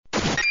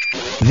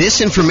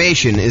This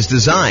information is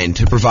designed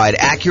to provide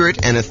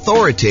accurate and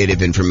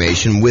authoritative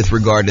information with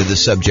regard to the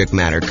subject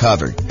matter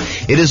covered.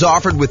 It is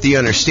offered with the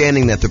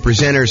understanding that the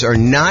presenters are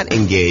not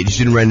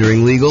engaged in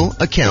rendering legal,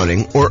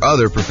 accounting, or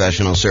other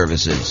professional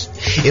services.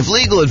 If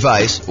legal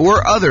advice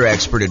or other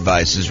expert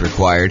advice is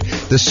required,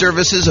 the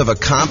services of a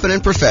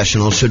competent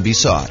professional should be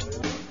sought.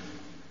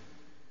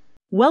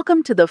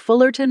 Welcome to the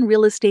Fullerton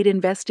Real Estate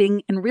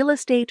Investing and Real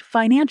Estate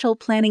Financial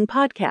Planning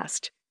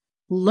Podcast.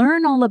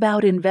 Learn all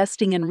about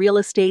investing in real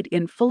estate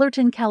in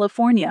Fullerton,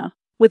 California,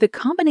 with a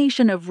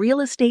combination of real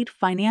estate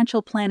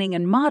financial planning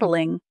and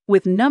modeling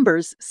with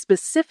numbers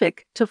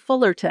specific to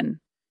Fullerton,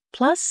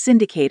 plus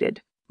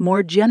syndicated,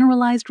 more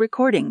generalized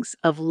recordings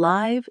of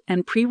live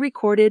and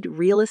pre-recorded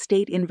real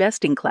estate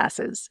investing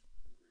classes.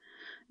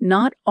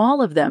 Not all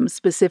of them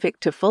specific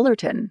to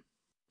Fullerton.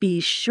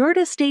 Be sure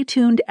to stay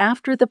tuned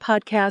after the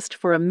podcast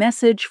for a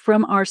message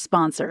from our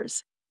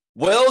sponsors.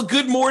 Well,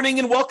 good morning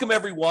and welcome,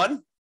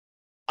 everyone.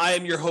 I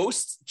am your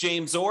host,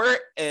 James Orr,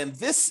 and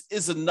this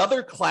is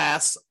another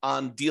class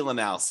on deal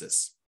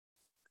analysis.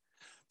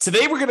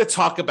 Today, we're going to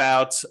talk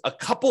about a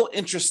couple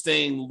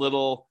interesting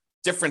little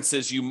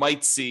differences you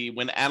might see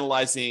when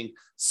analyzing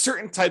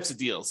certain types of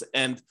deals.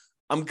 And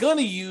I'm going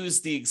to use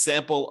the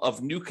example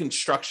of new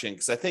construction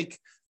because I think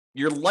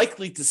you're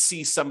likely to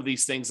see some of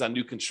these things on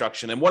new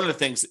construction. And one of the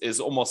things is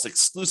almost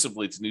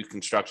exclusively to new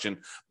construction,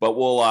 but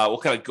we'll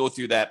kind of go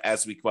through that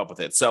as we come up with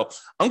it. So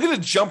I'm going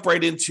to jump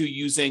right into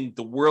using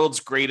the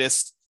world's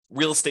greatest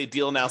real estate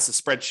deal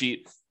analysis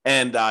spreadsheet.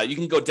 And you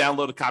can go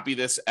download a copy of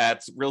this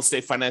at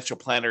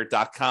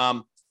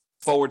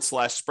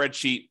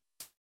realestateFinancialPlanner.com/spreadsheet.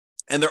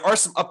 And there are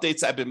some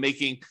updates I've been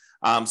making.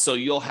 So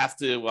you'll have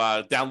to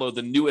download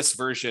the newest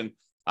version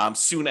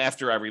soon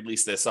after I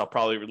release this. I'll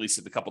probably release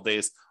it in a couple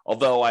days,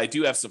 although I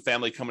do have some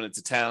family coming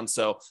into town,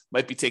 so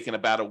might be taking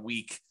about a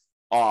week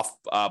off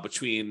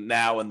between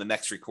now and the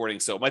next recording.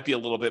 So it might be a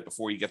little bit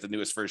before you get the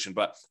newest version,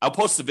 but I'll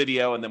post the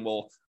video and then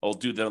we'll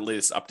do the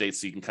latest updates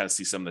so you can kind of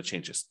see some of the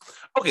changes.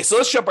 Okay, so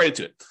let's jump right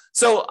into it.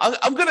 So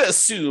I'm going to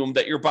assume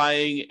that you're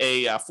buying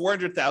a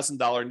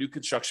 $400,000 new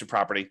construction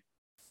property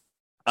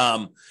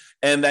and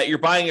that you're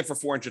buying it for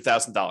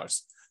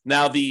 $400,000.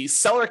 Now, the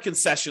seller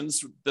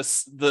concessions, the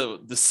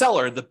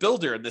seller, the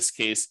builder in this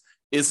case,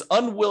 is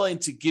unwilling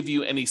to give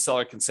you any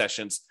seller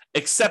concessions,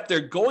 except they're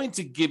going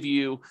to give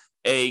you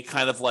a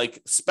kind of like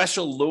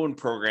special loan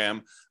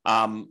program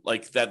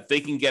like that they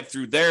can get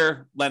through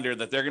their lender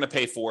that they're going to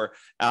pay for.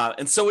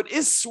 And so it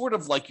is sort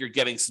of like you're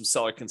getting some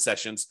seller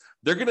concessions.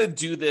 They're going to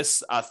do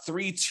this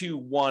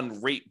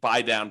 3-2-1 rate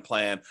buy down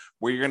plan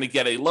where you're going to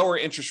get a lower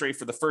interest rate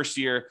for the first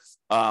year,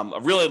 a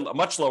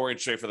much lower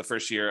interest rate for the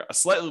first year, a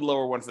slightly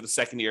lower one for the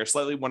second year,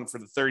 slightly one for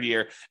the third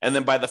year. And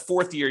then by the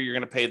fourth year, you're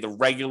going to pay the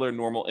regular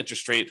normal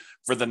interest rate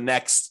for the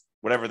next,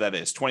 whatever that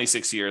is,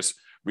 26 years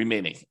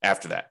remaining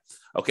after that.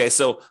 Okay,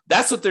 so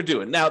that's what they're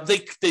doing. Now,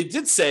 they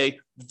did say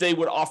they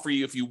would offer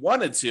you, if you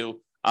wanted to,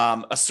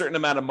 a certain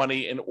amount of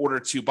money in order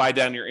to buy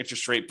down your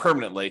interest rate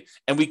permanently.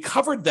 And we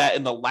covered that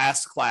in the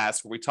last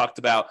class where we talked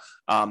about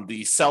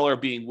the seller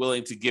being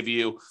willing to give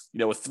you, a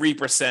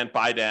 3%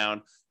 buy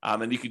down,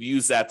 and you could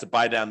use that to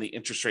buy down the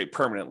interest rate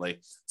permanently.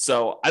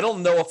 So I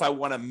don't know if I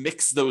want to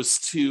mix those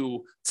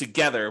two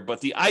together, but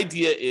the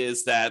idea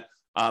is that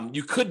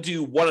you could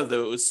do one of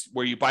those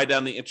where you buy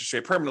down the interest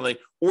rate permanently,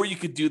 or you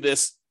could do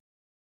this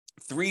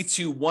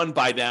 3-2-1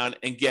 buy down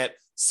and get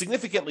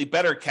significantly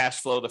better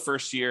cash flow the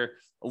first year,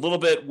 a little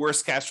bit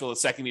worse cash flow the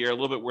second year, a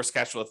little bit worse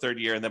cash flow the third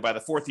year. And then by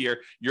the fourth year,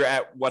 you're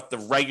at what the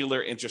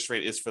regular interest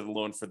rate is for the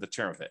loan for the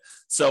term of it.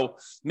 So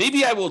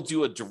maybe I will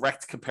do a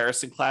direct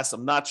comparison class.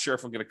 I'm not sure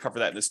if I'm going to cover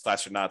that in this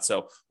class or not.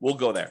 So we'll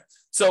go there.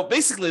 So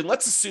basically,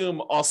 let's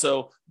assume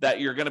also that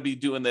you're going to be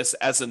doing this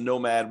as a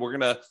nomad. We're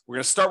going to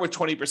start with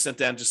 20%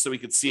 down just so we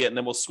can see it. And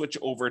then we'll switch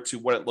over to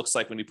what it looks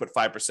like when you put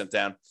 5%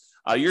 down.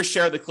 Your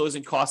share of the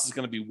closing cost is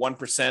going to be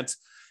 1%.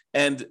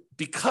 And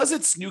because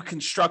it's new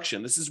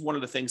construction, this is one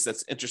of the things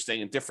that's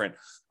interesting and different.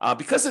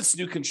 Because it's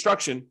new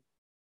construction,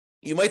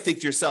 you might think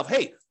to yourself,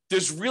 hey,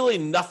 there's really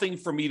nothing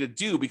for me to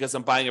do because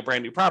I'm buying a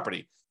brand new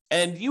property.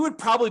 And you would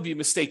probably be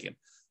mistaken.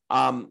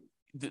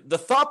 The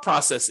thought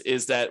process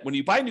is that when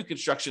you buy new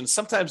construction,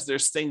 sometimes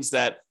there's things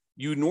that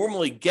you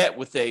normally get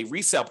with a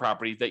resale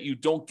property that you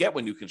don't get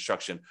with new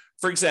construction.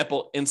 For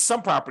example, in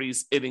some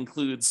properties, it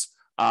includes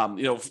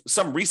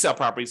some resale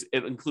properties,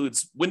 it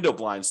includes window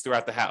blinds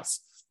throughout the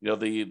house.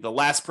 The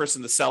last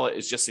person to sell it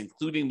is just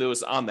including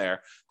those on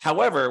there.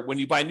 However, when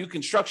you buy new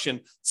construction,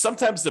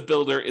 sometimes the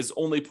builder is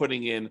only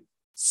putting in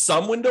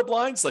some window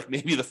blinds, like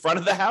maybe the front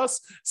of the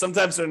house.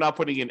 Sometimes they're not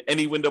putting in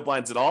any window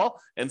blinds at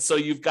all. And so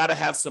you've got to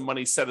have some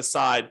money set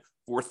aside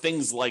for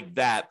things like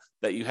that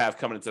you have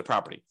coming into the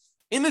property.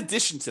 In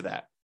addition to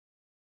that,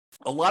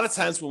 a lot of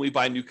times when we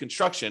buy new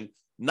construction,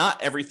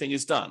 not everything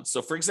is done.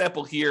 So for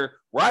example, here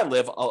where I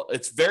live,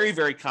 it's very,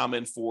 very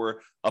common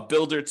for a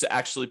builder to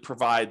actually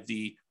provide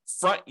the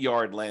front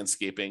yard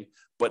landscaping,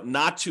 but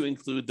not to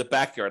include the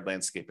backyard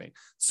landscaping.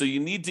 So you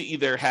need to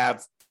either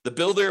have the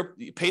builder,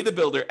 pay the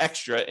builder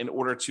extra in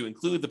order to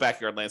include the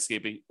backyard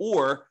landscaping,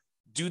 or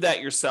do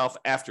that yourself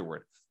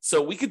afterward.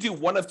 So we could do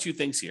one of two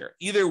things here.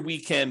 Either we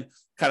can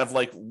kind of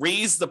like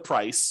raise the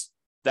price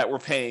that we're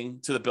paying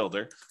to the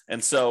builder.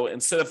 And so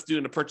instead of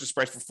doing a purchase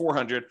price for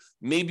 400,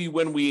 maybe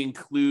when we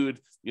include,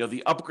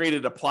 the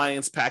upgraded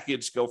appliance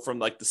package, go from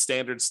like the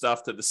standard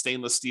stuff to the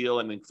stainless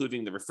steel and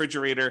including the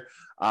refrigerator,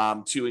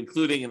 to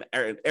including an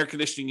air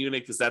conditioning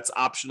unit, because that's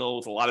optional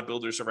with a lot of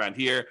builders around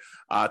here,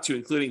 to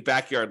including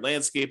backyard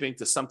landscaping,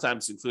 to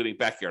sometimes including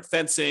backyard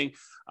fencing,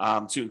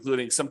 to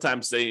including,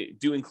 sometimes they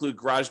do include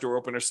garage door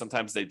openers,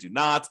 sometimes they do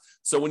not.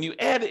 So when you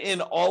add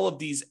in all of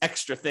these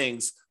extra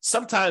things,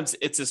 sometimes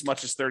it's as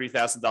much as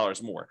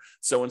 $30,000 more.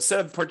 So instead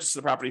of purchasing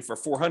the property for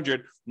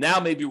 400, now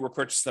maybe we're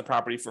purchasing the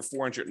property for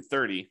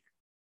 430.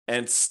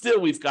 And still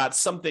we've got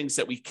some things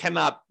that we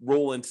cannot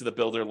roll into the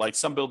builder. Like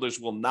some builders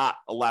will not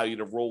allow you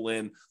to roll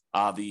in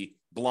the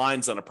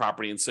blinds on a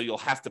property. And so you'll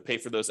have to pay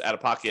for those out of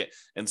pocket.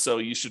 And so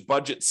you should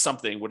budget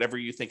something, whatever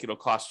you think it'll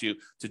cost you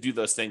to do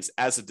those things,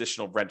 as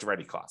additional rent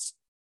ready costs.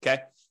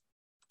 Okay.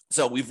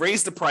 So we've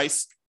raised the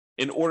price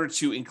in order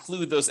to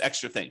include those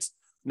extra things.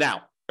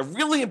 Now, a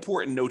really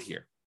important note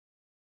here.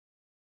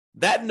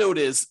 That note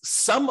is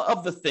some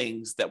of the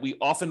things that we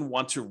often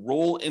want to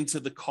roll into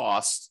the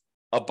cost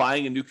of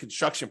buying a new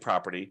construction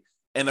property,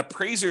 an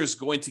appraiser is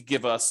going to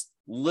give us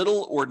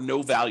little or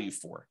no value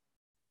for.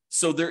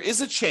 So there is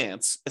a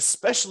chance,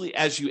 especially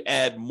as you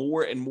add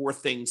more and more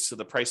things to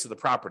the price of the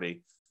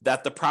property,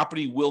 that the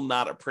property will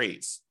not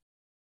appraise.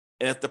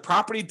 And if the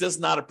property does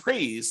not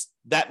appraise,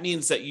 that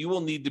means that you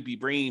will need to be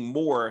bringing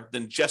more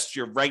than just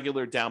your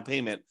regular down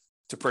payment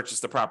to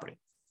purchase the property.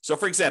 So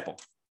for example,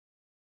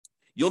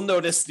 you'll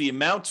notice the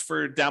amount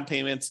for down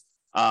payment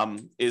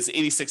is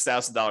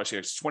 $86,000 here.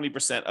 It's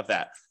 20% of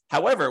that.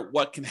 However,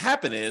 what can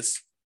happen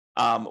is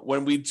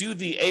when we do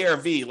the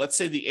ARV, let's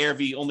say the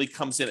ARV only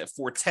comes in at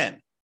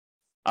 410.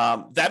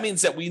 That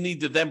means that we need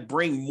to then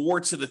bring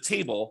more to the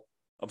table.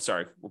 I'm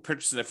sorry, we're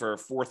purchasing it for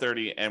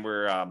 430 and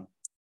we're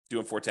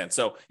doing 410.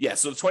 So yeah,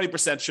 so the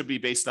 20% should be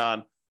based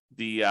on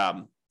the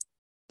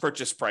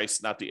purchase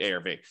price, not the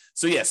ARV.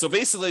 So yeah, so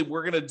basically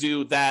we're going to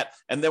do that,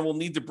 and then we'll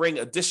need to bring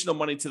additional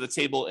money to the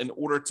table in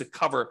order to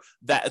cover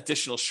that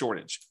additional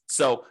shortage.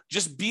 So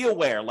just be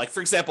aware. Like for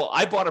example,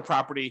 I bought a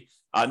property,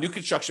 a new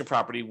construction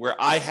property, where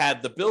I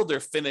had the builder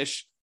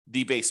finish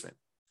the basement.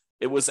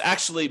 It was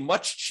actually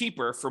much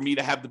cheaper for me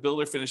to have the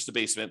builder finish the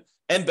basement,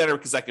 and better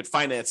because I could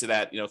finance it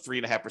at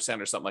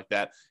 3.5% or something like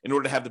that in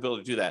order to have the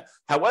builder do that.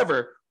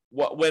 However,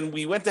 when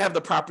we went to have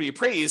the property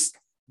appraised,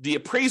 the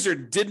appraiser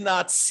did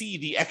not see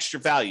the extra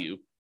value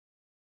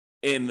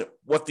in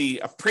what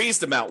the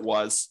appraised amount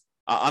was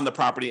on the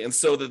property, and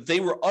so that they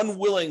were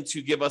unwilling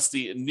to give us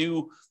the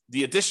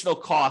additional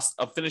cost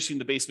of finishing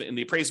the basement in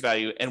the appraised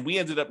value, and we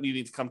ended up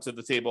needing to come to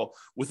the table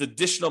with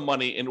additional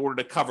money in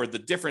order to cover the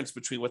difference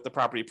between what the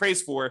property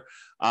appraised for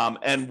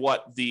and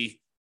what the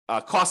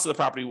cost of the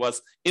property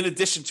was, in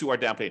addition to our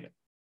down payment.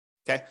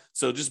 Okay,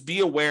 so just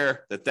be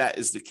aware that that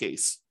is the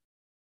case.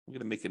 I'm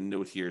going to make a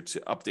note here to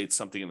update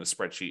something in the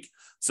spreadsheet,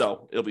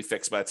 so it'll be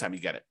fixed by the time you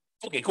get it.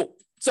 Okay, cool.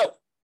 So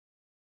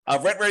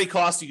rent ready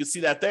cost, you can see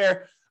that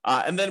there.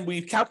 And then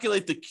we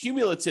calculate the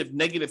cumulative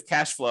negative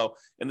cash flow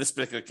in this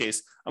particular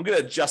case. I'm going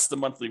to adjust the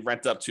monthly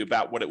rent up to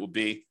about what it would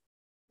be.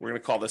 We're going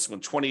to call this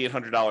one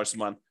 $2,800 a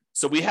month.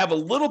 So we have a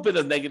little bit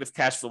of negative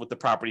cash flow with the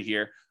property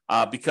here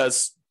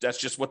because that's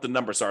just what the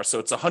numbers are. So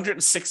it's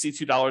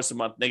 $162 a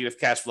month negative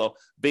cash flow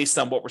based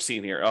on what we're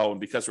seeing here. Oh,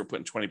 and because we're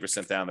putting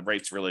 20% down, the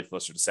rate's really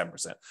closer to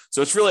 7%.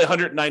 So it's really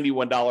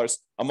 $191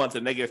 a month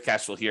of negative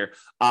cash flow here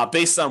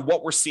based on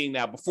what we're seeing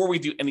now before we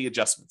do any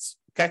adjustments.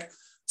 Okay,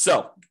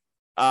 so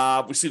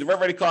we see the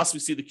rent ready costs. We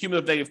see the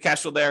cumulative negative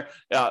cash flow there.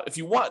 If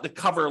you want to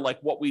cover like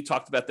what we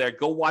talked about there,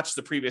 go watch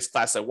the previous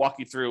class. I walk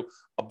you through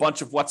a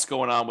bunch of what's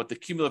going on with the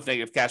cumulative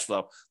negative cash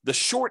flow. The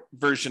short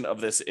version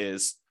of this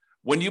is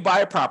when you buy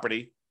a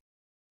property,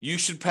 you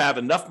should have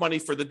enough money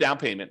for the down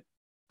payment,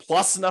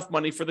 plus enough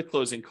money for the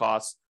closing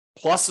costs,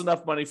 plus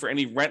enough money for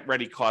any rent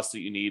ready costs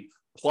that you need,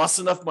 plus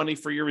enough money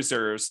for your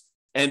reserves.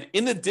 And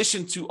in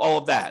addition to all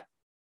of that,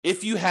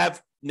 if you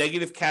have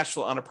negative cash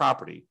flow on a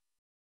property,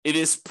 it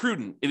is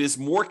prudent, it is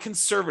more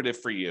conservative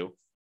for you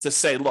to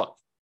say, look,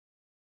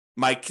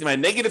 my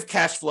negative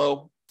cash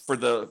flow for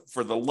the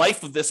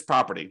life of this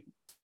property,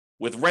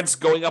 with rents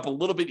going up a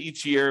little bit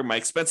each year, my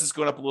expenses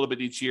going up a little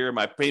bit each year,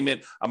 my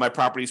payment on my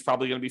property is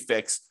probably going to be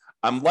fixed.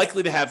 I'm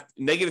likely to have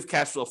negative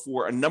cash flow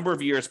for a number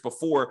of years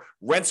before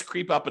rents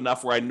creep up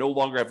enough where I no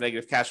longer have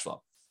negative cash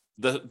flow.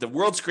 The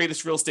world's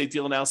greatest real estate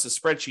deal analysis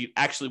spreadsheet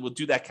actually will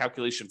do that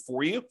calculation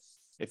for you.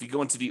 If you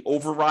go into the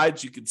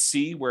overrides, you can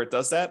see where it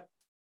does that.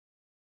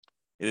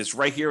 It is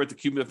right here with the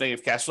cumulative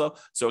negative cash flow.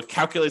 So it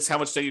calculates how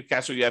much negative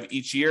cash flow you have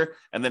each year,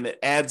 and then it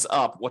adds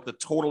up what the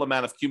total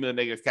amount of cumulative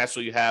negative cash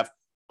flow you have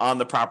on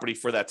the property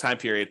for that time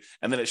period.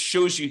 And then it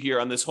shows you here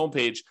on this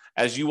homepage,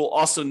 as you will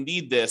also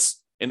need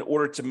this in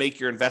order to make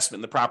your investment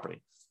in the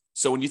property.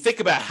 So when you think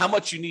about how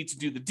much you need to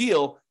do the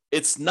deal,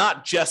 it's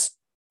not just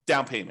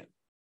down payment.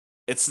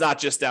 It's not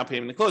just down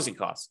payment and closing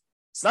costs.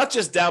 It's not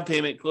just down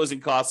payment, closing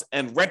costs,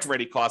 and rent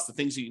ready costs, the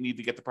things that you need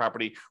to get the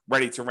property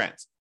ready to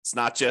rent. It's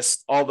not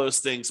just all those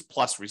things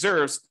plus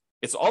reserves.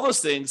 It's all those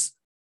things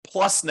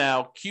plus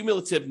now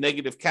cumulative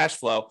negative cash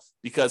flow,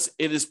 because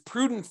it is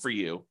prudent for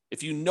you,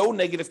 if you know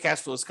negative cash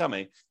flow is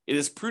coming, it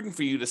is prudent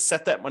for you to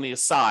set that money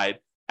aside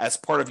as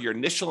part of your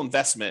initial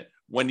investment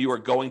when you are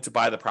going to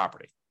buy the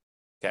property.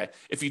 Okay.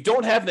 If you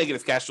don't have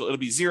negative cash flow, it'll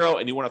be zero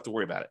and you won't have to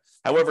worry about it.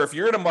 However, if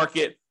you're in a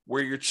market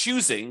where you're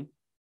choosing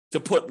to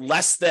put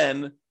less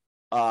than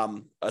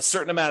a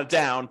certain amount of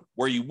down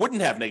where you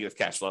wouldn't have negative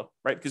cash flow,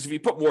 right? Because if you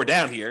put more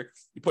down here,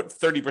 you put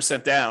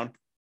 30% down,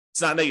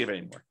 it's not negative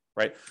anymore,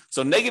 right?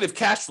 So negative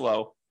cash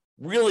flow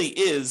really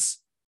is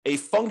a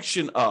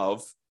function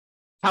of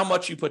how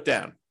much you put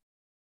down.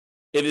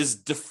 It is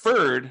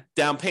deferred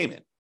down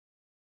payment.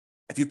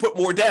 If you put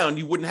more down,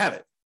 you wouldn't have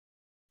it.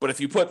 But if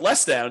you put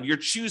less down, you're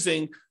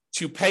choosing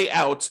to pay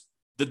out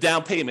the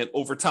down payment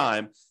over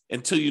time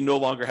until you no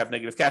longer have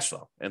negative cash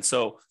flow. And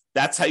so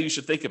that's how you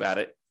should think about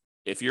it.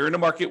 If you're in a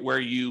market where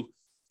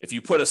if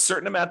you put a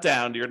certain amount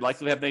down, you're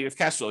likely to have negative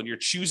cash flow, and you're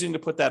choosing to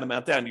put that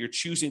amount down, you're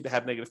choosing to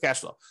have negative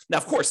cash flow. Now,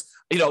 of course,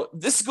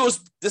 this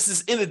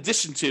is in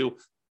addition to,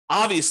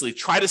 obviously,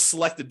 try to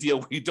select a deal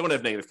where you don't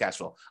have negative cash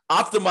flow.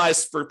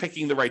 Optimize for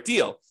picking the right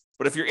deal.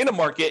 But if you're in a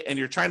market and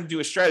you're trying to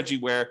do a strategy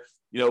where,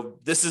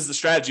 this is the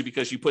strategy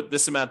because you put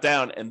this amount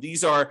down, and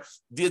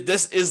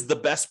this is the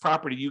best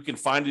property you can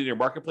find in your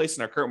marketplace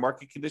in our current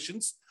market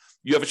conditions,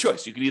 you have a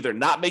choice. You can either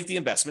not make the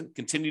investment,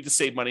 continue to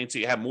save money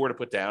until you have more to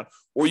put down,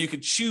 or you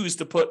could choose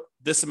to put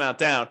this amount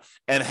down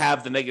and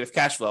have the negative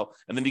cash flow.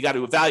 And then you got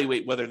to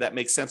evaluate whether that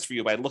makes sense for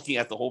you by looking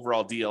at the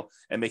overall deal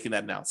and making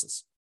that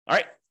analysis. All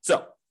right.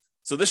 So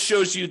this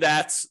shows you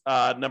that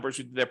numbers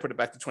we did there, put it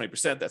back to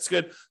 20%. That's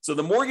good. So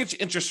the mortgage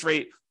interest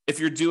rate,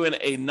 if you're doing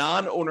a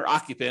non-owner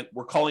occupant,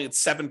 we're calling it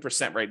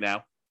 7% right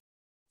now.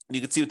 And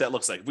you can see what that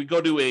looks like. If we go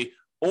to a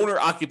owner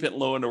occupant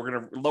loan, we're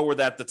going to lower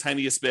that the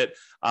tiniest bit,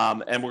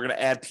 and we're going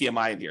to add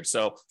PMI in here.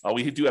 So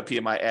we do have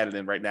PMI added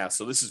in right now.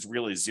 So this is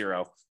really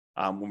zero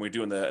when we're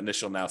doing the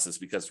initial analysis,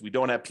 because we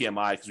don't have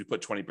PMI because we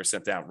put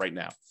 20% down right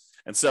now.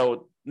 And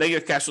so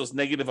negative cash flow is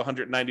negative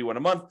 $191 a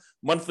month.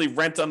 Monthly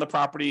rent on the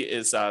property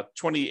is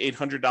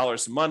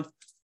 $2,800 a month.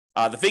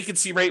 The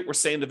vacancy rate, we're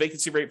saying the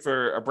vacancy rate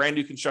for a brand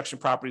new construction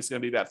property is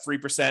going to be about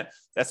 3%.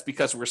 That's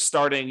because we're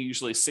starting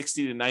usually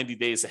 60 to 90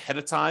 days ahead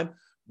of time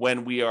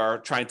when we are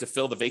trying to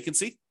fill the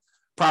vacancy.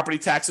 Property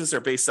taxes are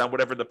based on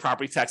whatever the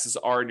property taxes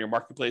are in your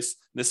marketplace.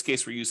 In this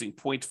case, we're using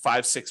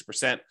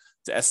 0.56%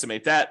 to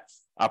estimate that.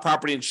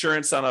 Property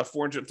insurance on a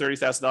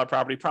 $430,000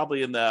 property,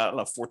 probably in the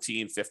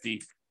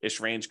 $1,450-ish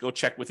range. Go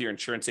check with your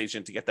insurance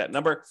agent to get that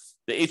number.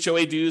 The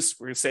HOA dues,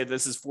 we're going to say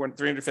this is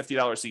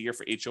 $350 a year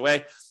for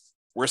HOA.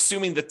 We're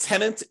assuming the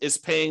tenant is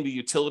paying the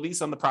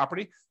utilities on the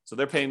property. So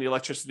they're paying the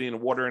electricity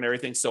and water and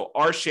everything. So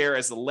our share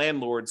as the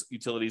landlord's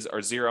utilities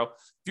are zero.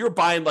 If you're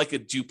buying like a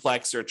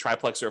duplex or a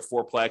triplex or a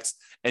fourplex,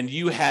 and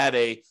you had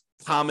a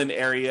common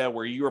area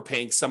where you were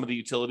paying some of the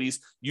utilities,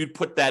 you'd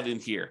put that in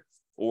here.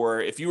 Or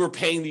if you were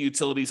paying the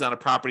utilities on a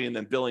property and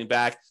then billing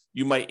back,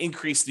 you might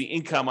increase the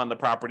income on the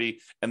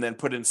property and then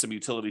put in some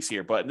utilities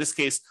here. But in this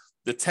case,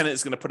 the tenant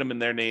is going to put them in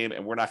their name,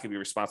 and we're not going to be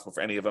responsible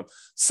for any of them.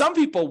 Some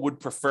people would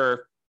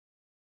prefer,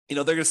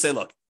 they're going to say,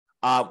 look,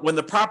 when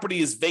the property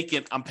is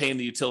vacant, I'm paying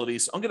the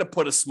utilities. I'm going to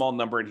put a small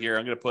number in here.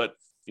 I'm going to put,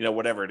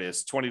 whatever it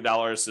is,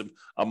 $20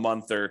 a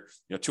month or,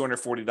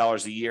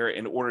 $240 a year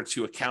in order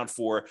to account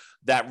for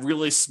that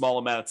really small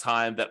amount of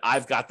time that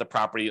I've got the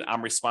property and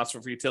I'm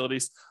responsible for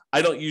utilities.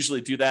 I don't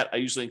usually do that. I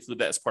usually include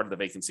that as part of the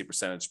vacancy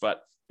percentage,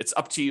 but it's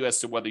up to you as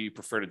to whether you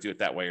prefer to do it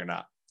that way or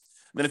not.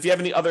 And then if you have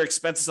any other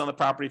expenses on the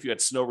property, if you had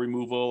snow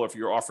removal, or if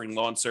you're offering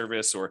lawn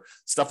service or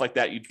stuff like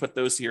that, you'd put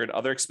those here at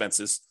other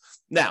expenses.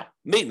 Now,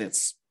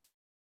 maintenance.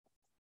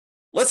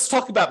 Let's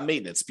talk about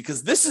maintenance,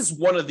 because this is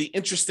one of the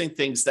interesting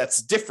things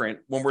that's different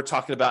when we're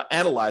talking about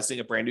analyzing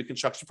a brand new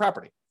construction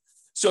property.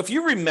 So if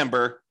you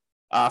remember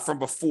from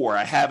before,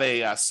 I have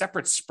a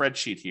separate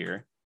spreadsheet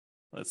here.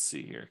 Let's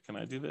see here. Can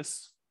I do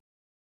this?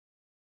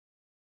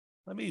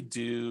 Let me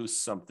do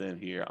something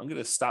here. I'm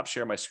going to stop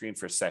sharing my screen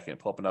for a second,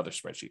 pull up another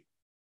spreadsheet.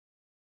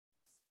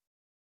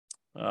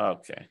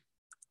 Okay.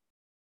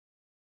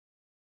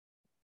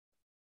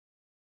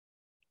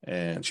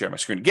 And share my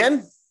screen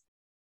again.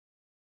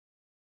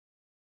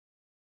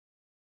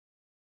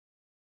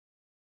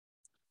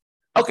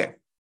 Okay,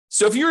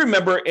 so if you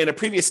remember in a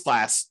previous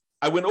class,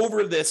 I went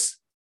over this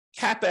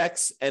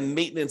CapEx and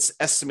maintenance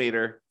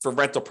estimator for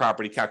rental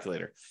property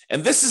calculator.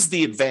 And this is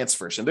the advanced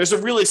version. There's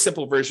a really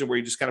simple version where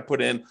you just kind of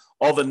put in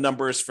all the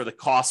numbers for the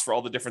costs for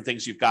all the different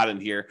things you've got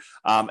in here,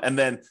 and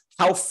then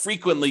how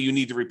frequently you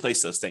need to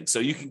replace those things. So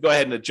you can go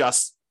ahead and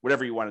adjust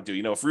whatever you want to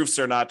do. If roofs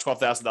are not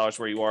 $12,000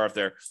 where you are, if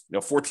they're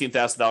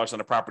 $14,000 on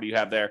a property you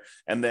have there,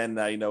 and then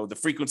the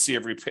frequency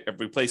of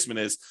replacement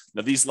is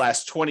these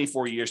last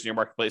 24 years in your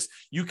marketplace,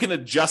 you can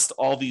adjust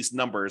all these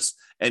numbers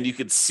and you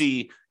can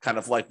see kind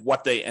of like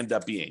what they end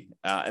up being,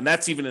 and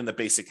that's even in the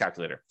basic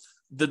calculator.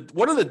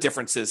 One of the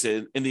differences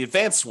in the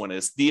advanced one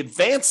is the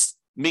advanced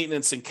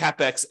maintenance and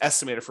CapEx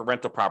estimator for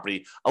rental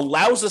property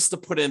allows us to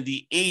put in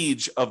the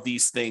age of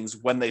these things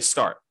when they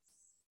start.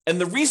 And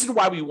the reason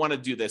why we want to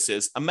do this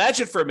is,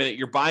 imagine for a minute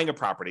you're buying a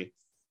property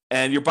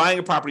and you're buying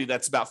a property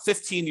that's about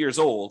 15 years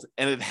old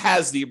and it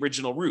has the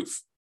original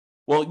roof.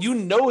 Well, you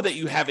know that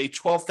you have a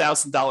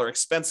 $12,000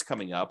 expense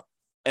coming up,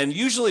 and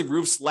usually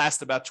roofs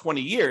last about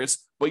 20 years,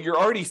 but you're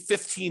already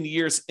 15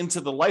 years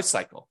into the life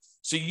cycle.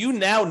 So you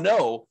now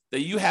know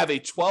that you have a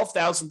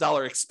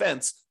 $12,000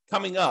 expense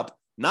coming up,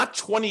 not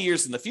 20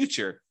 years in the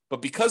future,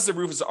 but because the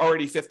roof is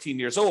already 15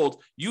 years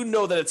old, you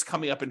know that it's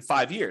coming up in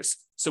 5 years.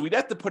 So we'd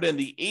have to put in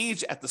the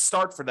age at the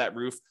start for that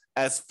roof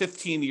as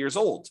 15 years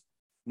old.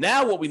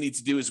 Now what we need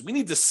to do is we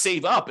need to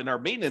save up in our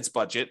maintenance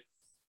budget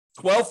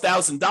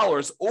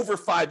 $12,000 over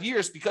 5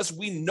 years because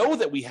we know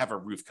that we have a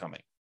roof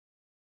coming,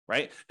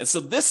 right? And so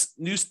the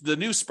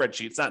new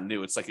spreadsheet, it's not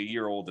new, it's like a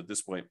year old at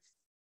this point.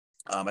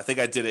 I think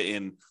I did it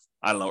in,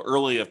 I don't know,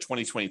 early of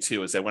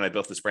 2022 is that when I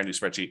built this brand new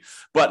spreadsheet.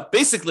 But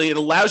basically it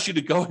allows you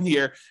to go in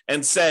here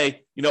and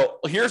say,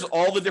 here's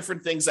all the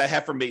different things I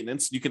have for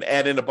maintenance. You can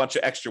add in a bunch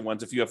of extra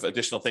ones if you have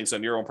additional things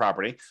on your own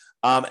property.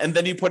 And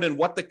then you put in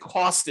what the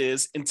cost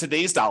is in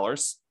today's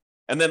dollars.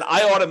 And then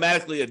I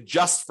automatically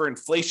adjust for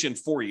inflation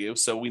for you.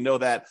 So we know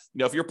that,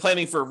 if you're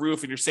planning for a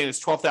roof and you're saying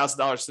it's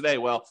 $12,000 today,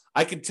 well,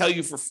 I can tell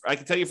you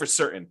for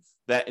certain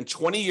that in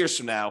 20 years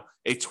from now,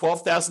 a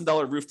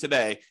 $12,000 roof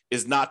today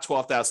is not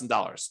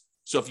 $12,000.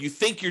 So if you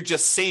think you're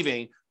just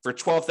saving for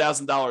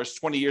 $12,000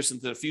 20 years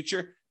into the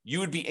future, you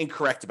would be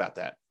incorrect about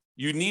that.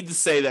 You need to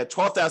say that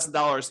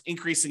 $12,000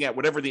 increasing at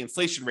whatever the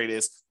inflation rate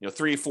is,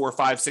 3, 4,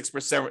 5,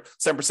 6%,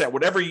 7%,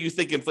 whatever you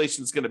think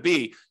inflation is going to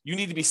be, you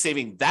need to be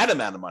saving that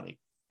amount of money.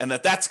 And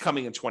that's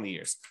coming in 20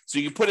 years. So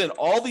you put in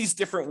all these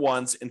different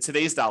ones in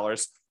today's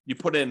dollars. You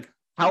put in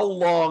how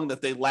long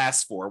that they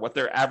last for, what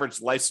their average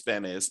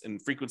lifespan is in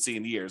frequency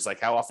in years, like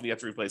how often you have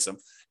to replace them.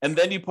 And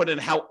then you put in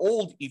how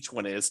old each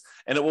one is,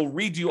 and it will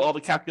redo all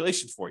the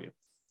calculations for you.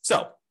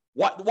 So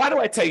why do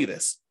I tell you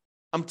this?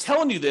 I'm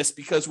telling you this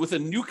because with a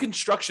new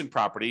construction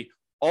property,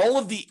 all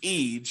of the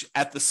age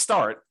at the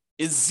start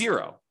is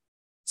 0.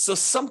 So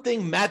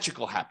something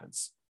magical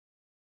happens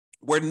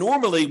where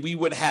normally we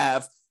would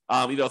have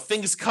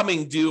things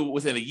coming due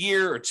within a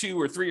year or 2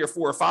 or 3 or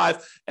 4 or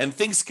 5, and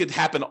things could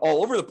happen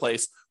all over the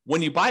place.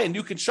 When you buy a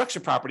new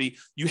construction property,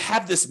 you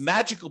have this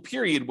magical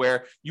period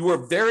where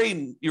you're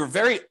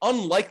very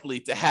unlikely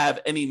to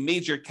have any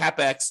major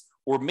CapEx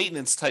or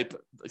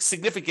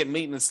significant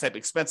maintenance type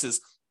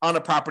expenses on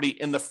a property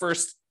in the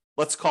first,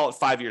 let's call it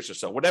 5 years or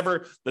so,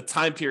 whatever the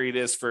time period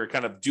is for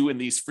kind of doing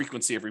these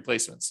frequency of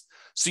replacements.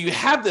 So you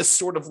have this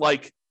sort of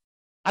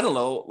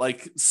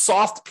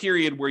soft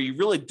period where you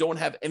really don't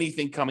have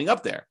anything coming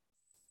up there.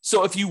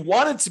 So if you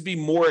wanted to be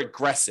more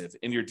aggressive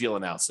in your deal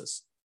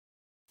analysis,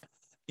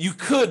 you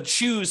could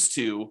choose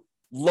to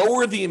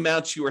lower the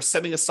amounts you are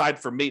setting aside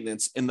for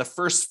maintenance in the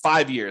first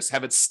 5 years,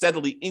 have it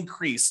steadily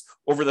increase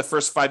over the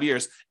first 5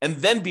 years, and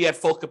then be at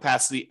full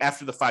capacity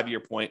after the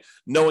 5-year point,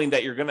 knowing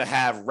that you're going to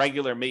have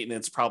regular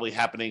maintenance probably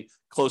happening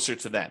closer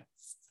to then.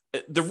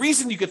 The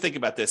reason you could think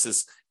about this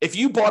is if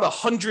you bought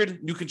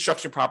 100 new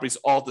construction properties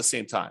all at the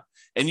same time,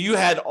 and you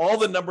had all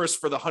the numbers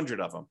for the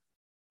 100 of them,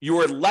 you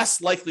are less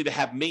likely to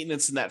have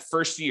maintenance in that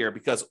first year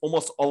because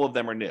almost all of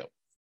them are new.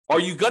 Are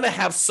you going to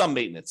have some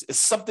maintenance? Is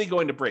something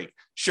going to break?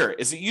 Sure.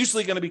 Is it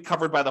usually going to be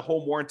covered by the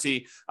home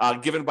warranty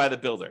given by the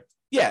builder?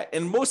 Yeah,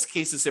 in most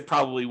cases, it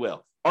probably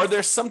will. Are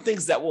there some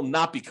things that will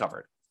not be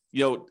covered?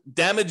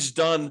 Damage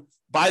done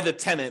by the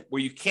tenant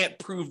where you can't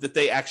prove that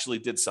they actually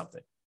did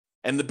something,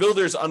 and the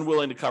builder is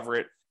unwilling to cover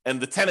it, and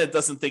the tenant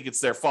doesn't think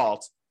it's their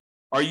fault.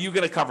 Are you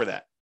going to cover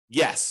that?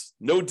 Yes,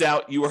 no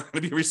doubt you are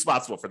going to be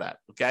responsible for that,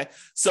 okay?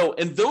 So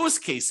in those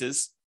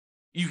cases,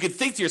 you could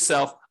think to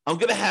yourself, I'm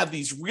going to have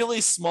these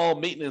really small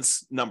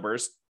maintenance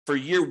numbers for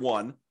year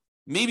 1,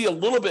 maybe a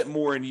little bit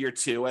more in year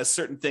 2 as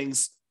certain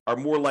things are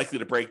more likely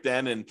to break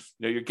then. And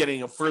you're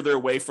getting further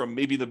away from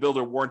maybe the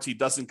builder warranty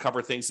doesn't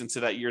cover things into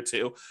that year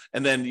 2.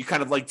 And then you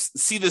kind of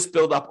see this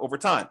build up over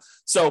time.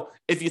 So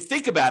if you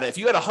think about it, if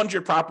you had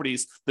 100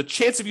 properties, the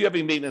chance of you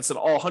having maintenance in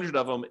all 100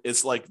 of them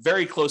is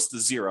very close to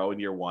 0 in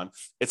year 1.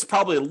 It's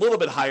probably a little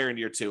bit higher in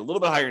year 2, a little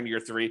bit higher in year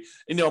 3.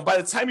 And by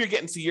the time you're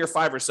getting to year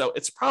 5 or so,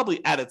 it's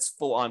probably at its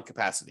full on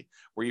capacity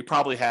where you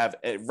probably have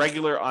a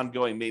regular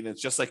ongoing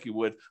maintenance, just like you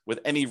would with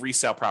any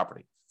resale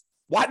property.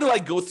 Why do I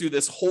go through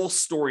this whole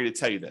story to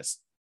tell you this?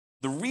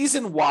 The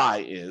reason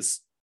why is,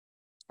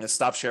 let's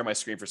stop sharing my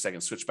screen for a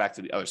second, switch back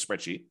to the other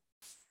spreadsheet.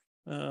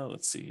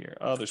 Let's see here,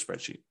 other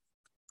spreadsheet.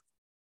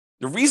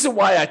 The reason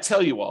why I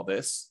tell you all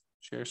this,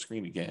 share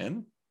screen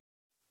again,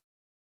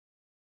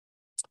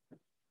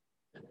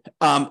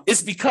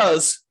 is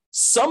because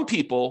some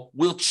people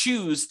will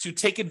choose to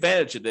take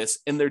advantage of this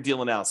in their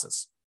deal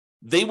analysis.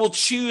 They will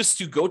choose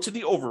to go to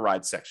the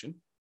override section.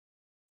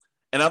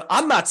 And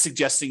I'm not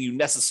suggesting you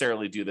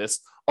necessarily do this,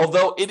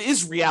 although it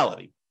is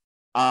reality.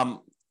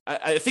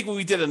 I think when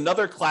we did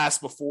another class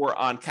before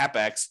on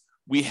CapEx,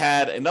 we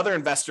had another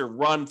investor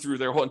run through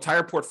their whole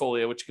entire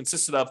portfolio, which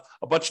consisted of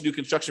a bunch of new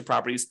construction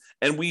properties.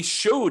 And we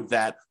showed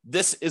that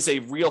this is a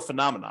real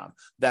phenomenon,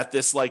 that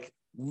this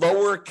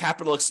lower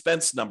capital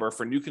expense number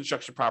for new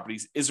construction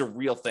properties is a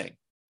real thing.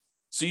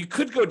 So you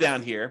could go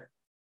down here.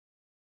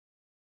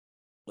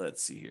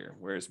 let's see here.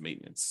 Where's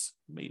maintenance?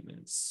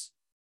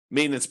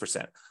 Maintenance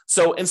percent.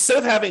 So instead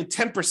of having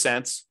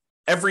 10%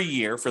 every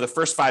year for the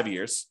first 5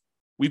 years,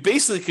 we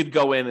basically could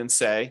go in and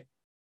say,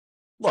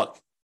 look,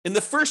 in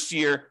the first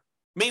year,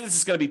 maintenance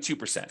is going to be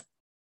 2%.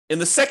 In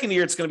the second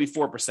year, it's going to be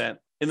 4%.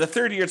 In the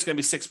third year, it's going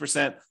to be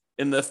 6%.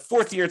 In the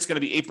fourth year, it's going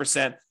to be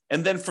 8%.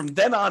 And then from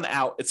then on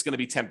out, it's going to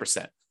be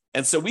 10%.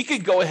 And so we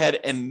could go ahead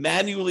and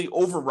manually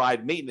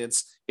override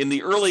maintenance in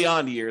the early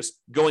on years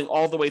going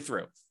all the way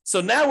through. So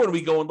now when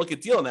we go and look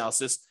at deal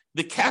analysis,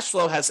 the cash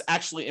flow has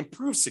actually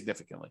improved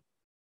significantly,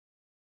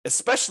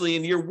 especially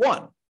in year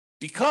one,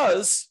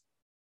 because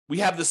we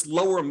have this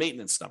lower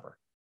maintenance number.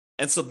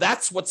 And so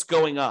that's what's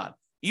going on.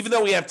 Even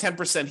though we have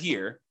 10%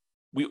 here,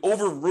 we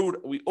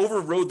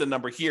overrode the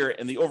number here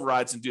in the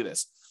overrides and do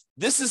this.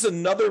 This is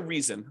another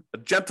reason, a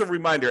gentle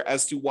reminder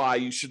as to why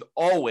you should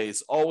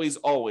always, always,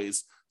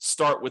 always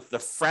start with the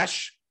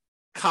fresh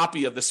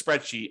copy of the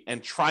spreadsheet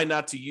and try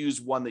not to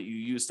use one that you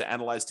used to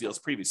analyze deals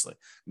previously.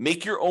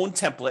 Make your own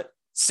template,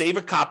 save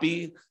a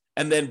copy,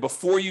 and then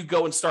before you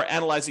go and start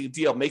analyzing a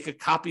deal, make a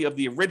copy of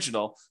the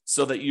original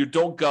so that you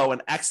don't go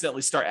and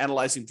accidentally start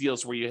analyzing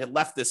deals where you had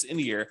left this in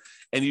here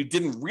and you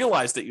didn't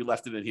realize that you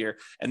left it in here.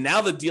 And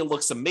now the deal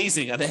looks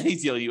amazing on any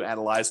deal you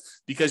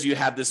analyze because you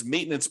have this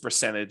maintenance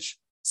percentage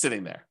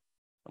sitting there.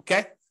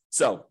 Okay?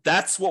 So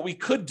that's what we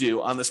could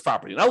do on this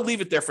property. And I'll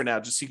leave it there for now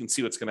just so you can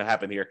see what's going to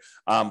happen here.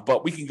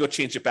 But we can go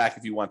change it back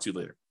if you want to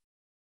later.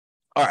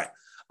 All right.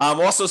 I'm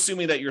also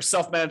assuming that you're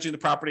self-managing the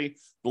property.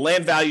 The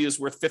land value is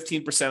worth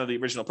 15% of the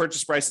original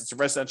purchase price. It's a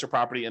residential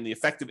property, and the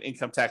effective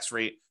income tax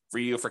rate for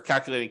you for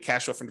calculating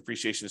cash flow from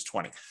depreciation is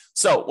 20.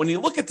 So when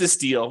you look at this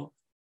deal,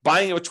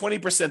 buying it with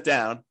 20%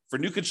 down for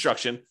new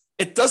construction,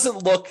 it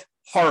doesn't look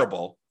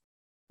horrible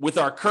with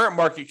our current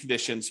market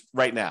conditions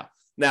right now.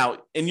 Now,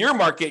 in your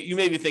market, you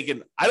may be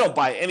thinking, I don't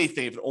buy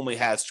anything if it only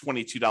has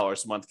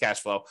 $22 a month cash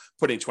flow,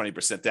 putting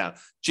 20% down.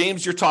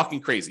 James, you're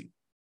talking crazy.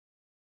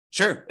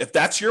 Sure, if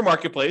that's your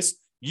marketplace,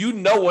 you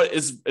know what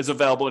is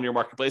available in your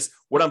marketplace.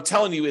 What I'm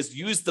telling you is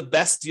use the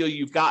best deal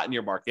you've got in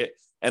your market,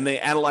 and they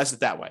analyze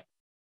it that way.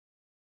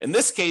 In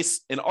this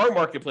case, in our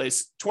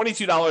marketplace,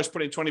 $22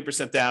 putting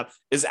 20% down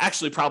is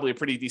actually probably a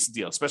pretty decent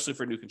deal, especially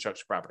for new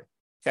construction property.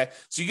 Okay,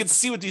 so you can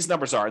see what these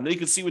numbers are, and then you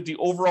can see what the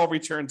overall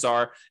returns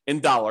are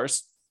in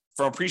dollars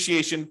from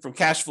appreciation, from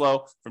cash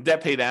flow, from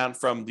debt pay down,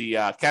 from the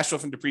cash flow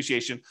from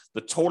depreciation,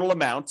 the total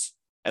amount.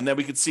 And then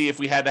we could see if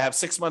we had to have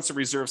 6 months of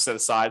reserves set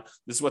aside,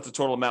 this is what the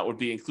total amount would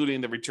be,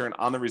 including the return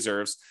on the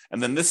reserves.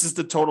 And then this is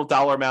the total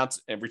dollar amount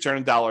and return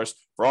in dollars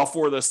for all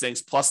four of those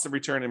things, plus the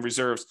return in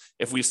reserves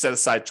if we set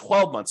aside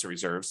 12 months of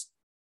reserves.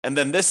 And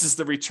then this is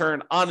the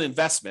return on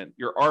investment,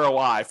 your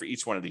ROI for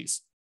each one of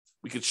these.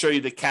 We could show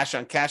you the cash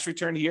on cash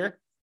return here,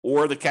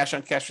 or the cash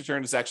on cash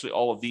return is actually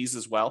all of these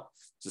as well.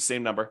 It's the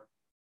same number.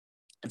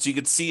 And so you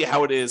can see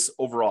how it is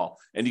overall.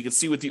 And you can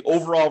see what the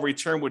overall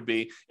return would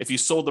be if you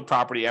sold the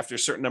property after a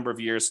certain number of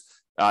years.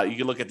 You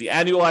can look at the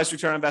annualized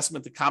return on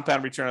investment, the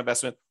compound return on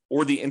investment,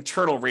 or the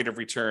internal rate of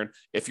return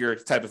if you're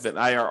type of an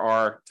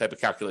IRR type of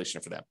calculation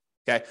for them.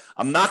 Okay.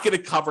 I'm not going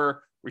to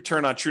cover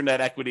return on true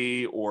net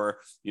equity or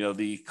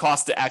the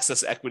cost to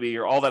access equity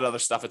or all that other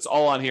stuff. It's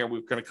all on here. We're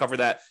going to cover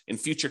that in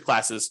future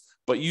classes,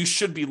 but you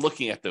should be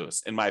looking at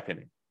those, in my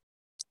opinion.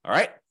 All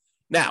right.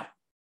 Now,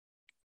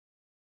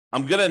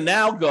 I'm going to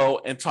now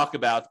go and talk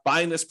about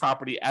buying this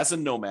property as a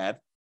nomad,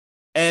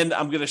 and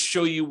I'm going to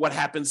show you what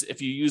happens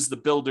if you use the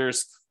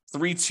builder's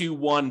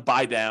 3-2-1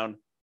 buy down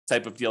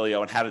type of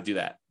dealio and how to do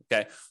that.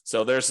 Okay,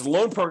 so there's a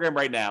loan program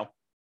right now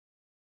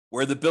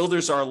where the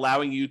builders are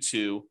allowing you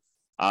to,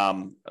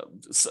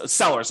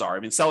 sellers are. I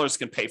mean, sellers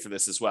can pay for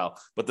this as well,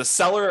 but the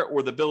seller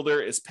or the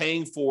builder is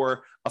paying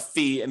for a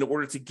fee in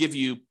order to give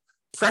you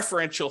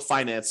preferential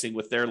financing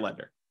with their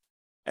lender.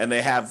 And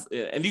they have,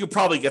 and you can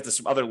probably get this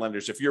from other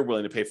lenders if you're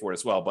willing to pay for it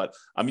as well. But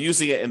I'm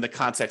using it in the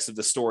context of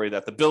the story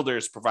that the builder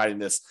is providing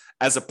this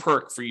as a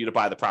perk for you to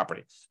buy the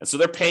property. And so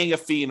they're paying a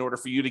fee in order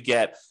for you to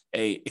get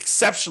a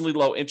exceptionally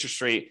low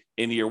interest rate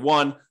in year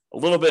one, a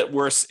little bit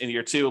worse in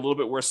year two, a little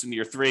bit worse in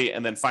year three,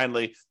 and then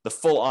finally the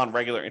full on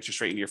regular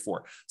interest rate in year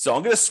four. So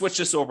I'm going to switch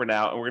this over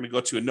now, and we're going to go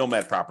to a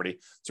nomad property.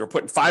 So we're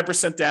putting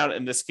 5% down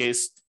in this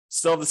case,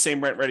 still have the same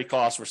rent ready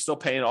cost. We're still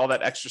paying all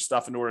that extra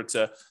stuff in order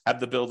to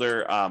have the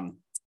builder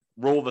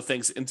roll the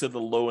things into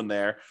the loan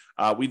there.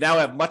 We now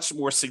have much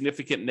more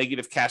significant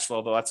negative cash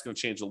flow, though that's going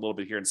to change a little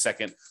bit here in a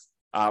second.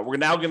 We're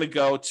now going to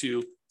go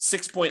to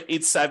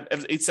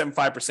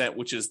 6.875%,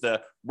 which is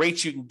the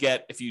rate you can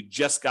get if you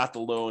just got the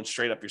loan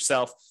straight up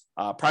yourself.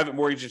 Private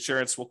mortgage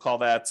insurance, we'll call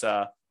that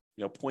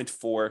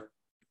 0.4 or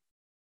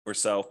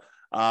so.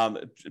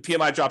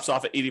 PMI drops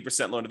off at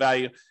 80% loan to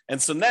value.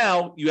 And so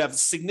now you have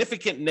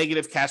significant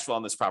negative cash flow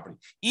on this property,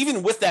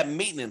 even with that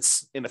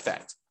maintenance in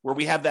effect, where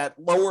we have that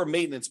lower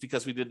maintenance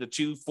because we did the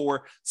 2,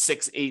 4,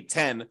 6, 8,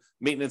 10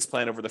 maintenance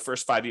plan over the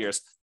first 5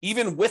 years.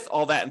 Even with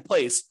all that in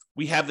place,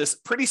 we have this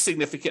pretty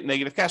significant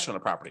negative cash flow on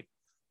the property.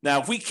 Now,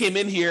 if we came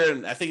in here,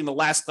 and I think in the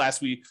last class,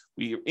 we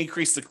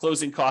increased the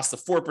closing cost to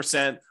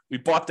 4%. We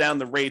brought down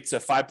the rate to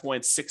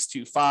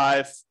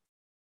 5.625.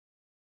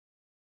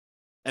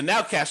 And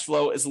now cash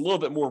flow is a little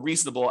bit more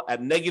reasonable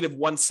at negative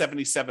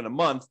 177 a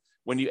month.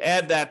 When you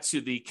add that to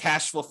the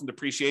cash flow from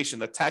depreciation,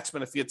 the tax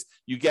benefits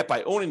you get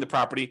by owning the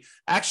property,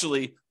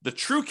 actually the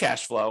true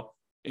cash flow,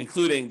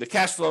 including the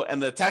cash flow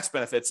and the tax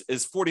benefits,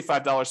 is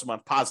 $45 a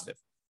month positive.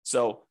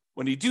 So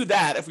when you do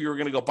that, if we were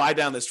going to go buy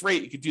down this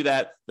rate, you could do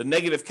that. The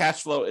negative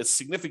cash flow is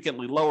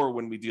significantly lower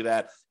when we do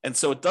that. And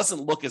so it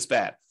doesn't look as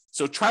bad.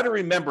 So try to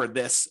remember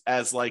this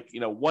as like,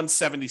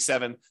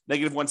 177,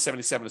 negative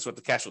 177 is what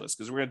the cash flow is,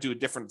 because we're going to do a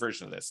different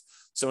version of this.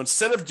 So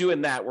instead of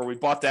doing that, where we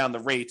bought down the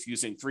rate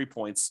using 3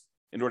 points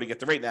in order to get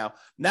the rate now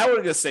what we're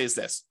going to say is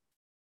this.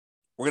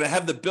 We're going to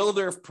have the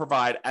builder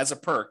provide as a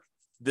perk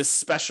this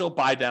special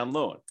buy down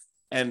loan.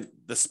 And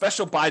the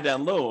special buy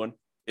down loan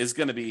is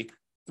going to be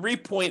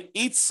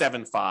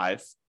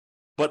 3.875,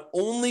 but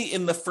only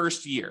in the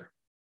first year.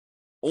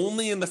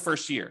 Only in the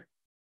first year.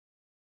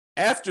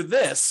 After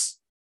this,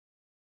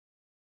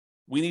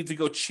 we need to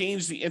go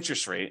change the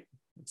interest rate.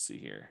 Let's see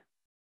here.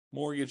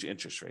 Mortgage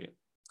interest rate.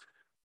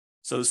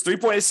 So it's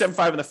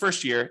 3.875 in the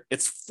first year.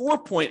 It's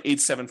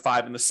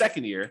 4.875 in the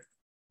second year.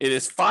 It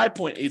is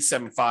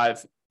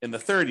 5.875 in the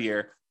third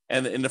year.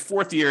 And in the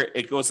fourth year,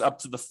 it goes up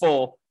to the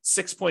full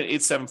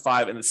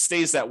 6.875, and it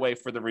stays that way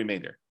for the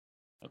remainder.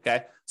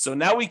 Okay. So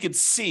now we could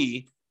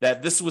see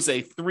that this was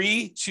a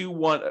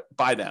 3-2-1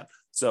 buy down.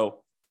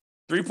 So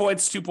 3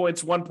 points, 2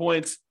 points, 1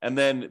 point, and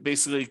then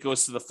basically it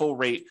goes to the full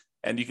rate.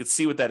 And you can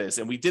see what that is.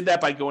 And we did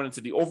that by going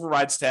into the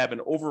overrides tab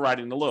and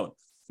overriding the loan.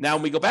 Now,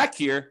 when we go back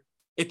here,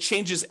 it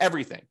changes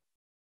everything.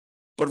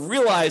 But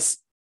realize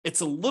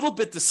it's a little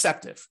bit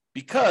deceptive,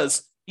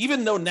 because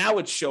even though now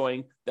it's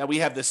showing that we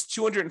have this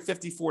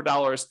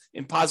 $254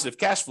 in positive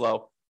cash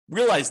flow,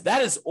 realize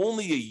that is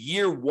only a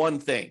year one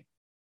thing.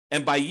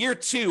 And by year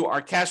two,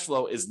 our cash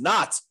flow is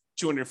not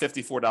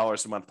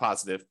 $254 a month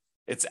positive.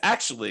 It's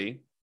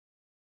actually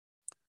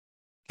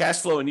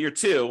cash flow in year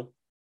two.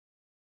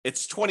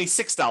 It's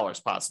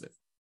 $26 positive,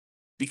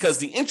 because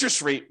the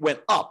interest rate went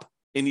up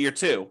in year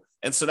two.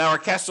 And so now our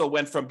cash flow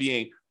went from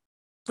being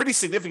pretty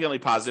significantly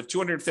positive,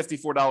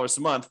 $254 a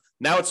month.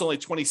 Now it's only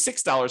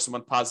 $26 a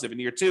month positive in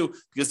year two,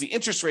 because the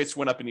interest rates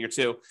went up in year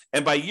two.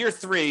 And by year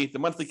three, the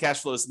monthly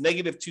cash flow is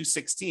negative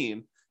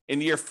 $216.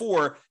 In year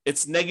four,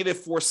 it's negative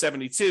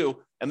 $472.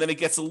 And then it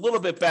gets a little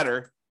bit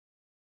better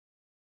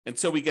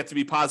until we get to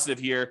be positive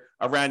here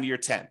around year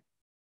 10.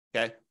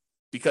 Okay.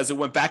 Because it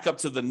went back up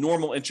to the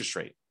normal interest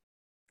rate.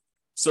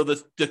 So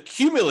the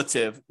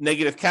cumulative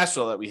negative cash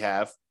flow that we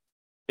have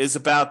is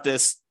about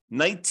this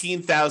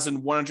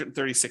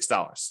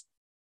 $19,136.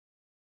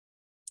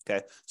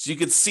 Okay, so you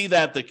can see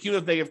that the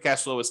cumulative negative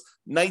cash flow is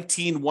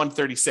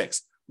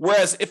 $19,136.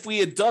 Whereas if we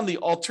had done the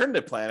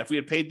alternative plan, if we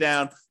had paid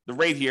down the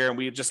rate here and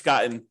we had just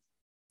gotten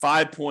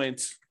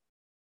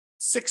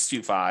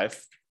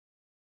 5.625,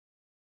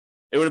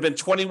 it would have been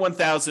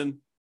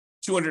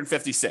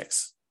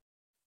 $21,256.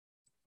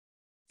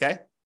 Okay,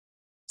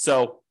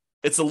 so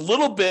it's a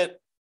little bit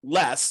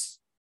less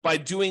by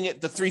doing it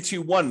the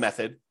 3-2-1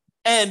 method.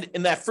 And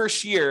in that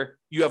first year,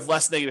 you have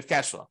less negative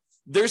cash flow.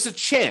 There's a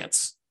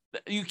chance,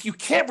 you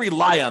can't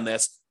rely on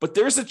this, but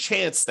there's a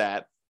chance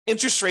that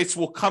interest rates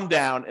will come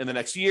down in the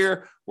next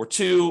year or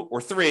two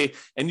or three,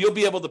 and you'll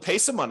be able to pay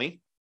some money.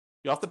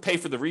 You'll have to pay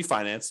for the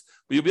refinance,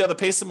 but you'll be able to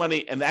pay some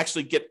money and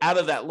actually get out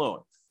of that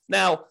loan.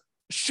 Now,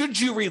 should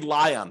you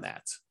rely on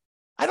that?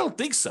 I don't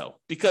think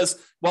so, because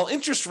while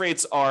interest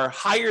rates are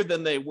higher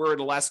than they were in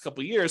the last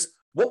couple of years,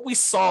 what we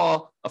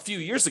saw a few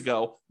years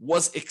ago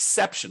was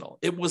exceptional.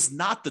 It was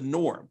not the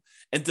norm.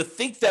 And to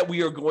think that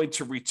we are going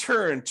to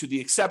return to the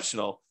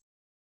exceptional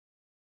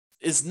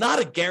is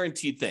not a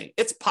guaranteed thing.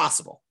 It's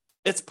possible.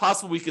 It's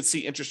possible we could see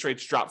interest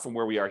rates drop from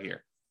where we are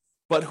here.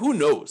 But who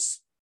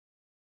knows?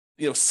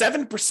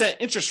 7%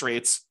 interest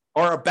rates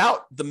are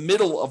about the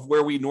middle of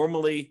where we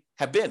normally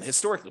have been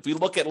historically. If we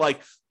look at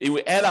it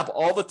would add up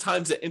all the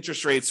times that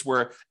interest rates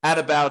were at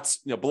about,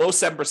 below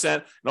 7%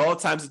 and all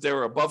the times that they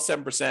were above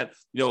 7%,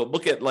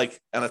 look at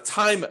on a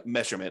time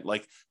measurement,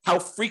 how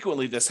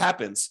frequently this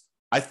happens.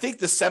 I think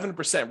the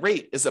 7%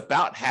 rate is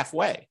about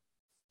halfway.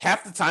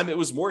 Half the time it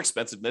was more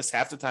expensive than this,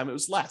 half the time it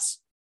was less.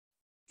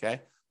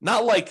 Okay.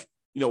 Not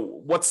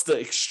what's the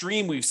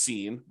extreme we've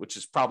seen, which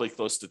is probably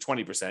close to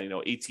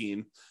 20%,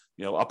 18,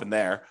 up in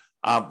there.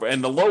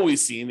 And the low we've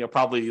seen,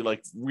 probably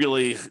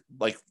really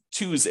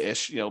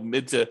twos-ish,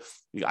 mid to,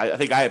 I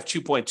think I have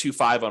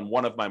 2.25 on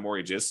one of my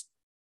mortgages.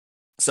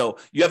 So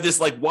you have this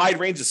wide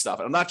range of stuff.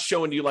 And I'm not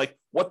showing you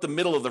what the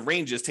middle of the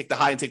range is, take the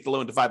high and take the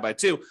low and divide by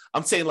two.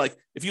 I'm saying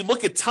if you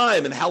look at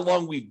time and how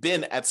long we've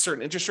been at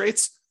certain interest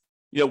rates,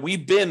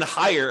 we've been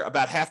higher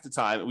about half the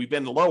time and we've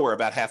been lower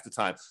about half the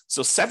time.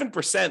 So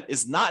 7%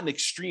 is not an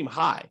extreme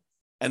high.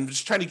 And I'm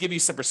just trying to give you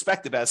some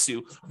perspective as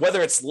to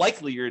whether it's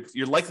likely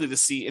you're likely to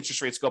see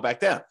interest rates go back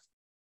down.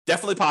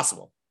 Definitely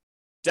possible.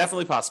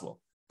 Definitely possible.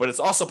 But it's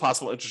also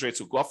possible interest rates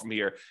will go up from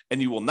here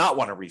and you will not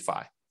want to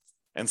refi.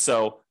 And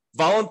so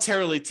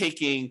voluntarily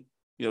taking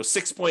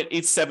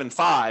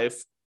 6.875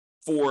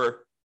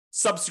 for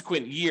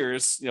subsequent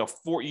years,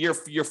 for year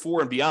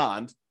 4 and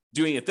beyond,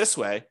 doing it this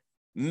way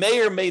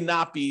may or may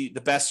not be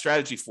the best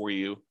strategy for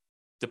you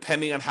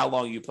depending on how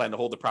long you plan to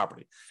hold the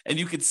property. And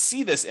you can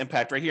see this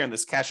impact right here in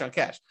this cash on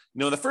cash.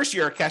 In the first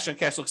year, cash on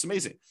cash looks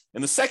amazing.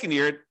 In the second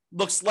year, it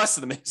looks less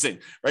than amazing,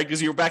 right?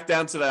 Because you're back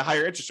down to the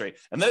higher interest rate.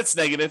 And then it's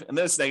negative, and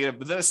then it's negative,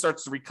 but then it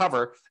starts to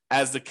recover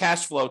as the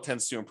cash flow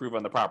tends to improve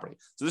on the property.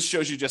 So this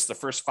shows you just the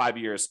first 5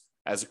 years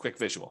as a quick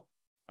visual.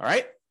 All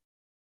right?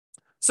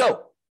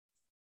 So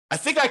I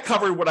think I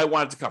covered what I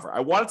wanted to cover. I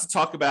wanted to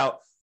talk about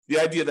the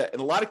idea that in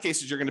a lot of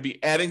cases, you're going to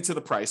be adding to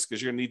the price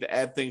because you're going to need to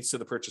add things to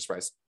the purchase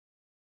price.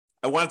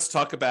 I wanted to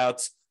talk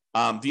about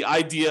the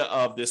idea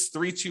of this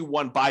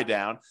 3-2-1 buy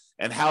down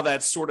and how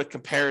that sort of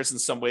compares in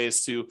some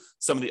ways to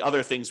some of the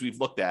other things we've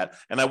looked at.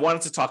 And I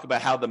wanted to talk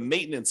about how the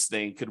maintenance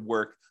thing could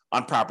work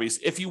on properties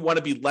if you want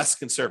to be less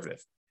conservative.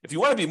 If you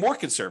want to be more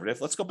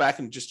conservative, let's go back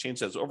and just change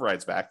those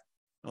overrides back.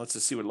 And let's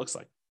just see what it looks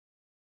like.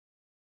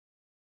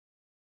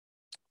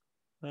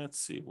 Let's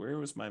see, where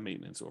was my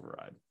maintenance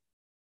override?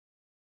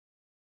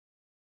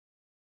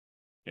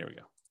 Here we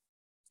go.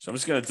 So I'm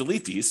just going to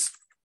delete these.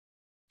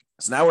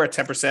 So now we're at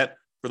 10%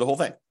 for the whole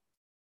thing.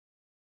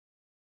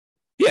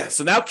 Yeah,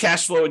 so now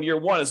cash flow in year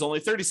one is only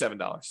 $37.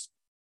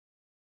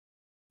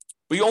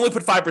 But you only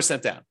put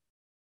 5% down.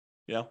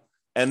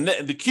 And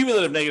the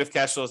cumulative negative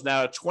cash flow is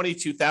now at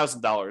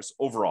 $22,000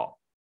 overall,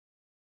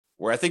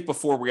 where I think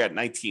before we were at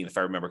 19, if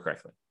I remember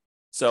correctly.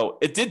 So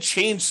it did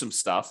change some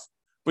stuff,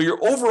 but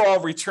your overall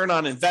return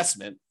on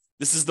investment,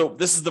 this is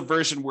the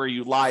version where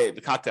you lie at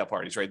the cocktail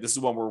parties, right? This is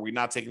the one where we're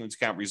not taking into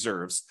account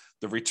reserves.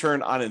 The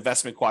return on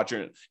investment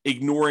quadrant,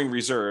 ignoring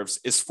reserves,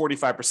 is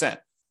 45%.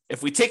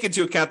 If we take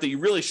into account that you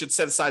really should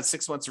set aside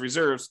 6 months of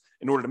reserves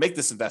in order to make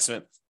this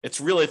investment,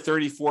 it's really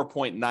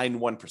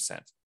 34.91%.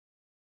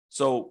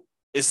 So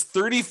is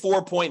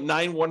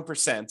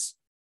 34.91%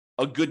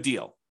 a good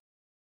deal?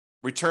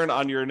 Return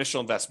on your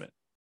initial investment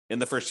in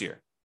the first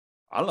year?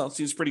 I don't know. It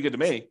seems pretty good to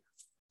me.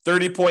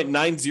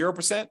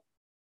 30.90%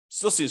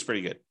 still seems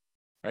pretty good,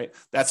 right?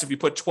 That's if you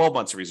put 12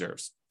 months of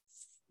reserves.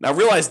 Now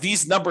realize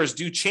these numbers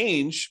do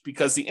change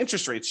because the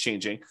interest rate's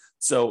changing.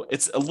 So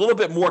it's a little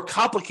bit more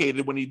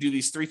complicated when you do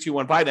these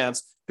 3-2-1 buy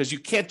downs because you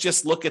can't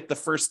just look at the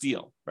first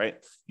deal, right?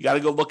 You got to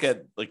go look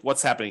at like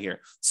what's happening here.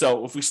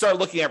 So if we start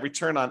looking at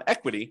return on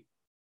equity,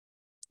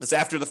 because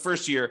after the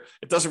first year,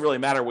 it doesn't really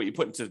matter what you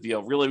put into the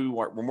deal. Really,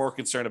 we're more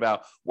concerned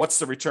about what's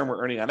the return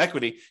we're earning on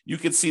equity. You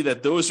can see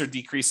that those are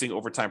decreasing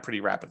over time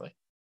pretty rapidly.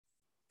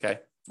 Okay,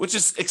 which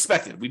is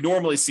expected. We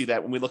normally see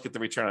that when we look at the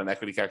return on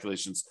equity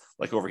calculations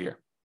like over here.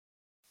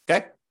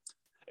 Okay,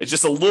 it's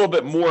just a little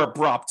bit more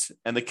abrupt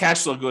and the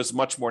cash flow goes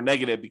much more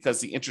negative because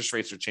the interest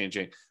rates are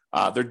changing.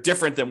 They're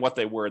different than what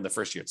they were in the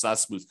first year. It's not a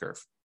smooth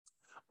curve.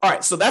 All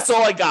right, so that's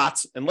all I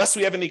got. Unless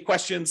we have any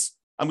questions,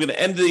 I'm going to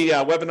end the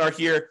webinar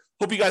here.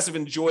 Hope you guys have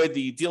enjoyed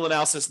the deal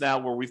analysis now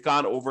where we've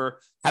gone over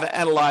how to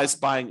analyze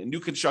buying a new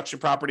construction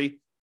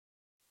property.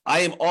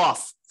 I am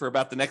off for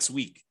about the next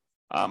week.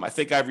 I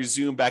think I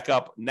resume back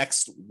up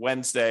next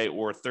Wednesday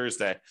or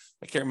Thursday.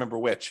 I can't remember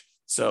which.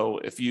 So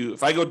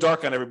if I go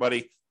dark on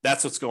everybody,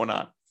 that's what's going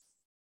on.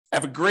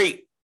 Have a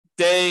great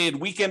day and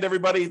weekend,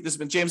 everybody. This has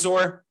been James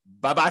Orr.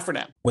 Bye-bye for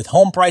now. With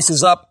home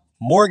prices up,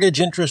 mortgage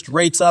interest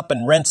rates up,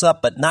 and rents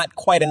up, but not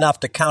quite enough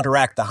to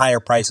counteract the higher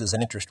prices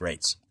and interest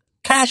rates,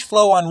 cash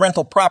flow on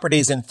rental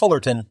properties in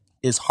Fullerton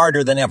is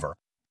harder than ever.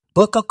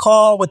 Book a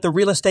call with the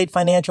Real Estate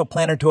Financial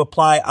Planner to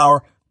apply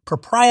our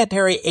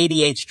proprietary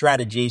 88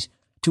 strategies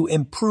to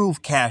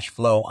improve cash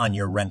flow on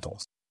your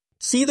rentals.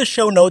 See the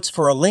show notes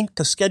for a link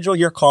to schedule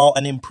your call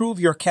and improve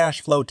your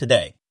cash flow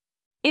today.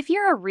 If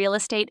you're a real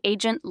estate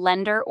agent,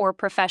 lender, or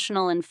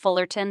professional in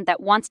Fullerton that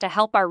wants to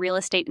help our real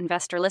estate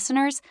investor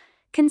listeners,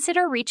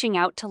 consider reaching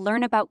out to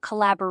learn about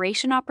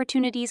collaboration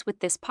opportunities with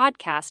this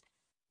podcast.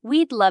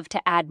 We'd love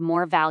to add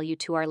more value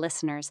to our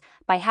listeners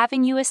by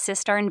having you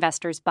assist our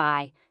investors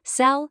buy,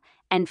 sell,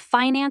 and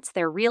finance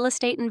their real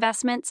estate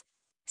investments.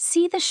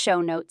 See the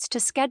show notes to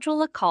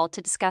schedule a call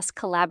to discuss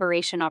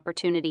collaboration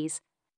opportunities.